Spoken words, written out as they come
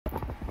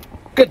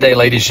Good day,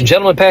 ladies and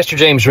gentlemen. Pastor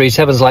James Reese,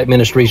 Heaven's Light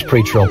Ministries,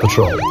 preacher on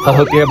patrol. I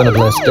hope you're having a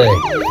blessed day.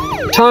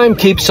 Time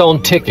keeps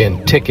on ticking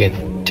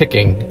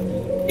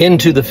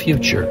into the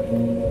future.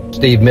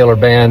 Steve Miller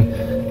Band,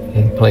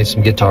 and play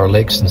some guitar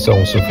licks and so on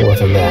and so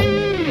forth and that.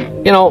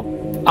 You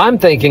know, I'm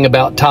thinking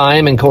about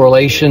time in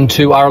correlation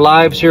to our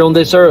lives here on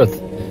this earth.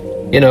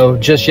 You know,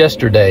 just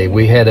yesterday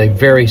we had a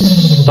very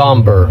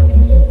somber,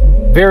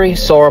 very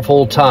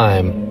sorrowful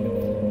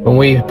time when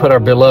we put our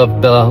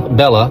beloved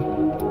Bella,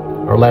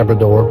 our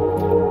Labrador,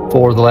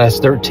 for the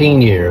last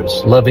 13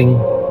 years, loving,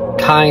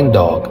 kind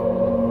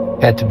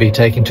dog, had to be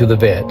taken to the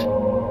vet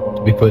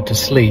to be put to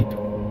sleep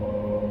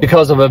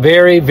because of a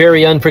very,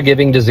 very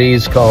unforgiving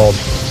disease called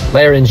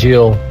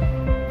laryngeal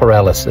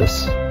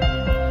paralysis.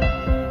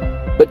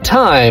 But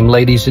time,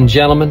 ladies and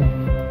gentlemen,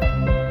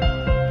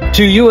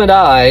 to you and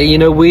I, you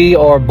know, we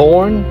are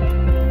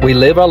born, we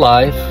live our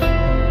life,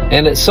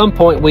 and at some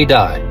point we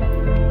die.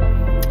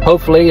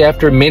 Hopefully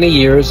after many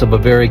years of a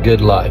very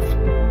good life.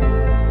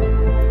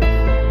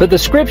 But the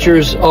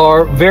scriptures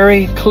are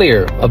very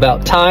clear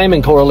about time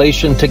in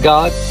correlation to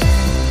God.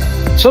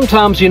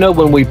 Sometimes, you know,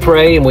 when we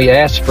pray and we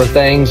ask for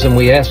things and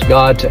we ask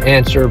God to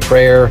answer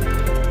prayer,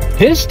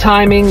 His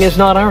timing is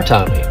not our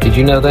timing. Did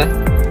you know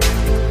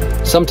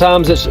that?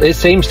 Sometimes it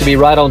seems to be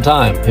right on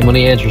time and when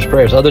He answers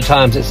prayers. Other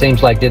times it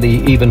seems like, did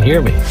He even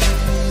hear me?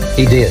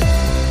 He did.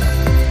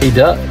 He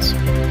does.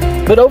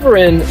 But over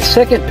in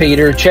 2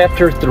 Peter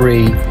chapter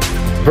 3,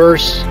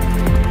 verse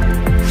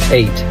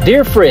 8,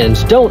 dear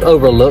friends, don't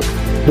overlook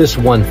this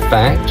one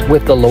fact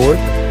with the Lord.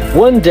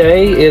 One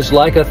day is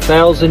like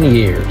 1,000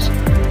 years,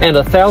 and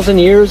 1,000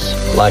 years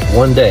like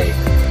one day.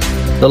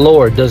 The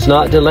Lord does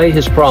not delay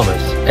His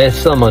promise, as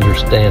some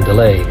understand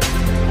delay,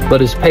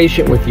 but is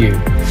patient with you,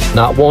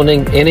 not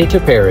wanting any to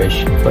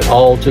perish, but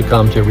all to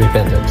come to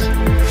repentance.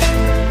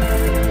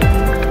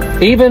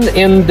 Even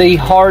in the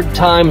hard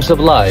times of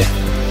life,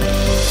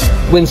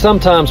 when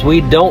sometimes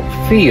we don't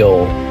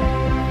feel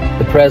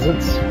the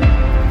presence,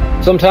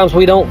 sometimes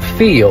we don't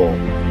feel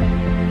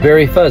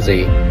very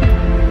fuzzy,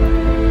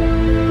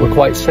 we're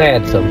quite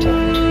sad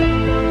sometimes.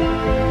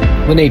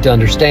 We need to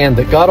understand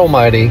that God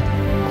Almighty,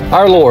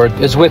 our Lord,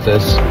 is with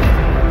us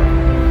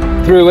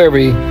through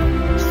every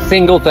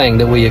single thing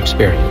that we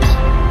experience.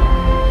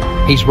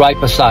 He's right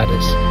beside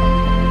us,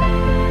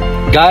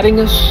 guiding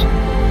us,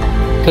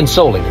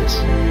 consoling us.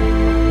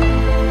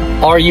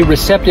 Are you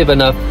receptive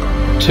enough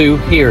to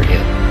hear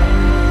Him?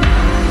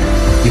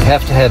 You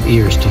have to have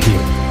ears to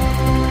hear.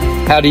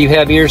 How do you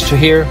have ears to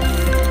hear?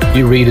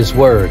 You read His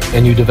Word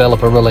and you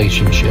develop a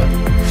relationship.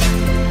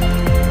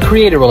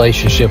 Create a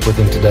relationship with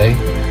Him today.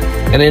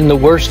 And in the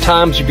worst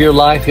times of your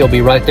life, He'll be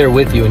right there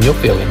with you and you'll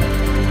feel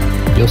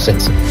Him. You'll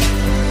sense Him.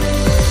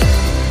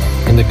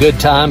 And the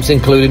good times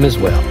include Him as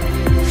well.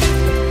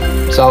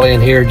 Solly in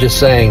here just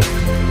saying,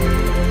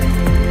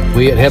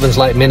 we at Heaven's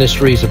Light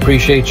Ministries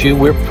appreciate you.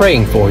 We're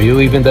praying for you,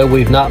 even though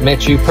we've not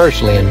met you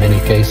personally in many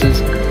cases.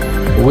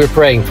 But we're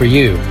praying for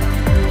you,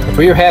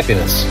 for your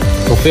happiness,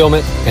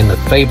 fulfillment, and the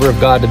favor of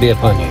God to be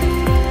upon you.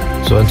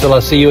 So until I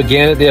see you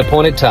again at the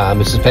appointed time,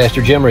 this is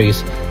Pastor Jim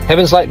Reese,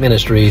 Heaven's Light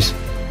Ministries,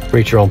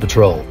 preacher on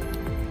patrol.